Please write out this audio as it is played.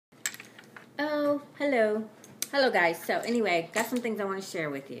Oh, hello. Hello, guys. So, anyway, got some things I want to share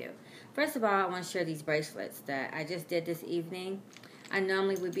with you. First of all, I want to share these bracelets that I just did this evening. I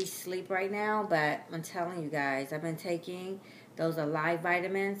normally would be asleep right now, but I'm telling you guys, I've been taking those Alive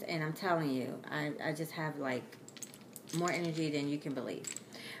vitamins, and I'm telling you, I just have like more energy than you can believe.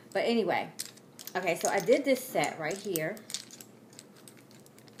 But anyway, okay, so I did this set right here.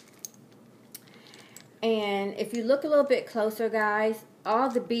 And if you look a little bit closer, guys, all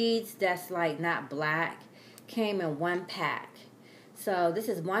the beads that's like not black came in one pack. So this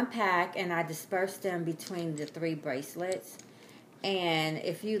is one pack, and I dispersed them between the 3 bracelets. And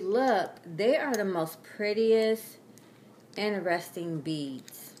if you look, they are the most prettiest, interesting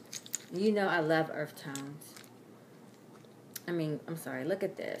beads. You know I love earth tones. I'm sorry, look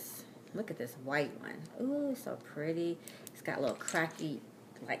at this. Look at this white one. Ooh, so pretty. It's got a little cracky,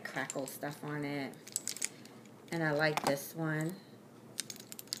 like crackle stuff on it. And I like this one.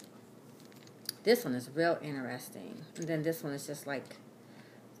 This one is real interesting. And then this one is just like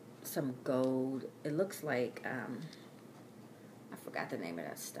some gold. It looks like, I forgot the name of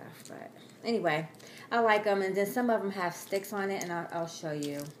that stuff. But anyway, I like them. And then some of them have sticks on it. And I'll show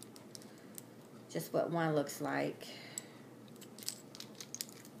you just what one looks like.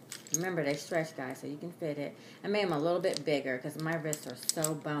 Remember, they stretch, guys, so you can fit it. I made them a little bit bigger because my wrists are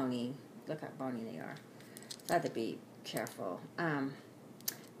so bony. Look how bony they are. So I have to be careful.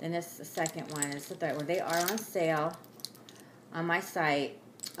 Then this is the second one. It's the third one. They are on sale on my site.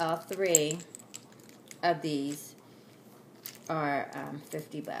 All 3 of these are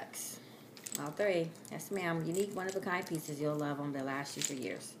 $50. All 3. Yes, ma'am. Unique, one-of-a-kind pieces. You'll love them. They'll last you for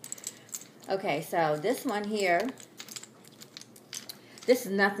years. Okay, so this one here. This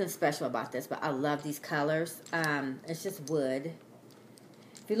is nothing special about this, but I love these colors. It's just wood.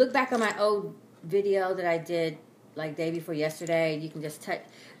 If you look back on my old video that I did like day before yesterday, you can just touch.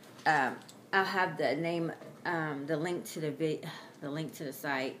 I'll have the name, the link to the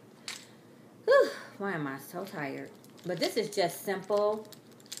site. Whew, why am I so tired? But this is just simple,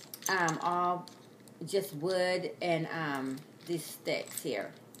 all just wood and these sticks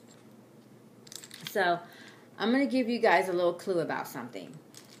here. So I'm gonna give you guys a little clue about something.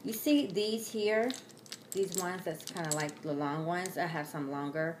 You see these here, these ones that's kind of like the long ones. I have some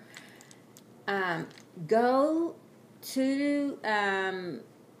longer. Go to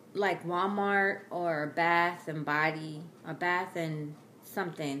like Walmart or Bath and Body or Bath and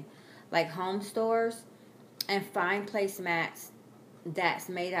something like home stores and find placemats that's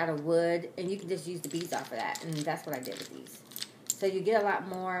made out of wood, and you can just use the beads off of that. And that's what I did with these. So you get a lot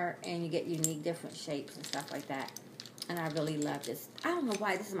more, and you get unique different shapes and stuff like that. And I really love this. I don't know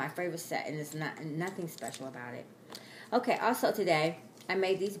why this is my favorite set, and it's nothing special about it. Okay, also today I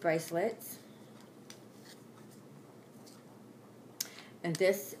made these bracelets. And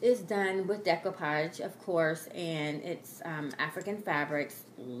this is done with decoupage, of course, and it's African fabrics.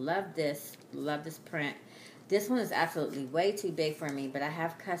 Love this print. This one is absolutely way too big for me, but I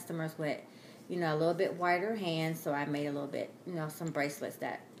have customers with, a little bit wider hands, so I made a little bit, some bracelets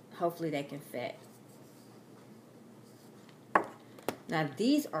that hopefully they can fit. Now,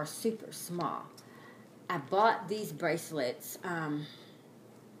 these are super small. I bought these bracelets,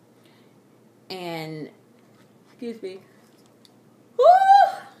 and, excuse me,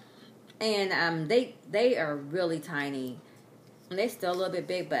 and they are really tiny. And they're still a little bit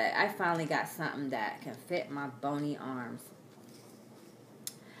big, but I finally got something that can fit my bony arms.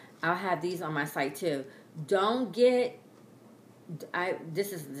 I'll have these on my site too. Don't get,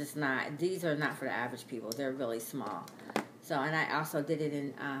 this is just not, these are not for the average people. They're really small. So, and I also did it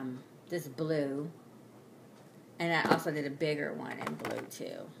in this blue. And I also did a bigger one in blue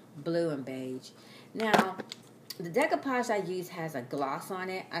too. Blue and beige. Now, the decoupage I use has a gloss on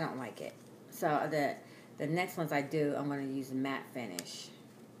it. I don't like it. So the next ones I do, I'm going to use a matte finish.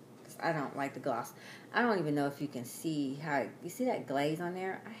 I don't like the gloss. I don't even know if you can see how, you see that glaze on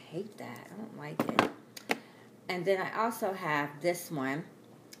there? I hate that. I don't like it. And then I also have this one.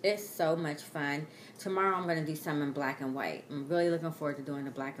 It's so much fun. Tomorrow I'm going to do some in black and white. I'm really looking forward to doing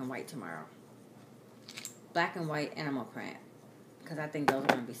the black and white tomorrow. Black and white animal print. Because I think those are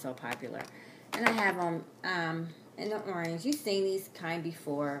going to be so popular. And I have them in the orange. You've seen these kind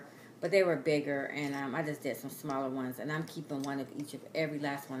before, but they were bigger, and I just did some smaller ones. And I'm keeping one of each of every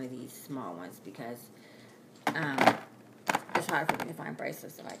last one of these small ones because it's hard for me to find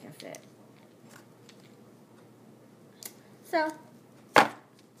bracelets that I can fit. So,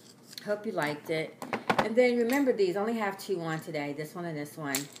 hope you liked it. And then remember, these only have 2 on today. This one and this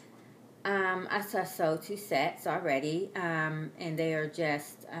one. I sold 2 sets already, and they are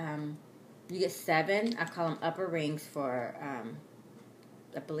just. You get 7. I call them upper rings for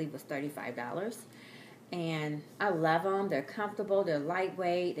I believe was $35. And I love them. They're comfortable. They're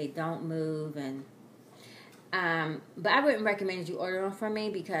lightweight. They don't move. And but I wouldn't recommend you order them from me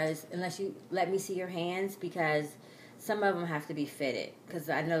because unless you let me see your hands, because some of them have to be fitted. Because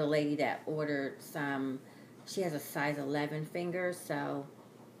I know the lady that ordered some, she has a size 11 finger, so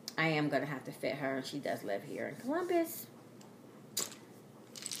I am going to have to fit her. And she does live here in Columbus.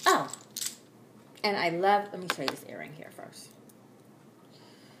 Oh, and I love, let me show you this earring here first.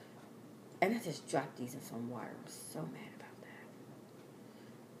 And I just dropped these in some water. I'm so mad about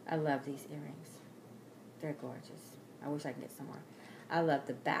that. I love these earrings. They're gorgeous. I wish I could get some more. I love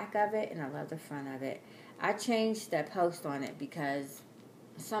the back of it, and I love the front of it. I changed the post on it because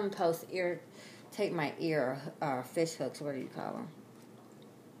some posts take my ear, or fish hooks, what do you call them?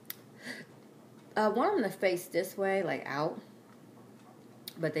 I want them to face this way, like out.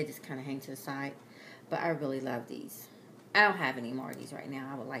 But they just kind of hang to the side. But I really love these. I don't have any more of these right now.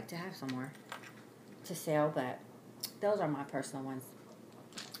 I would like to have some more to sell, but those are my personal ones.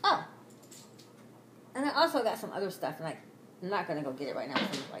 Oh, and I also got some other stuff, and I'm not going to go get it right now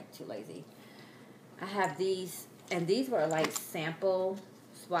because I'm too lazy. I have these, and these were like sample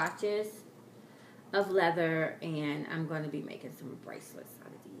swatches of leather, and I'm going to be making some bracelets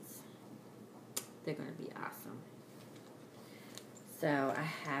out of these. They're going to be awesome. So I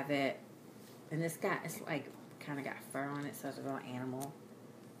have it, and it's like kind of got fur on it, so it's a little animal.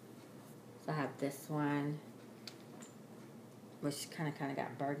 So I have this one, which kind of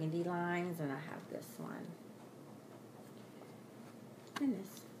got burgundy lines, and I have this one. And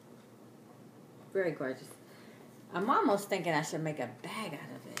this. Very gorgeous. I'm almost thinking I should make a bag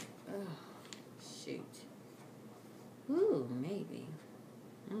out of it. Oh, shoot. Ooh, maybe.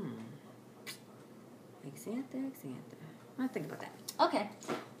 Xantha. I'll think about that. Okay.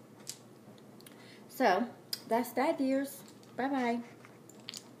 So, that's that, dears. Bye-bye.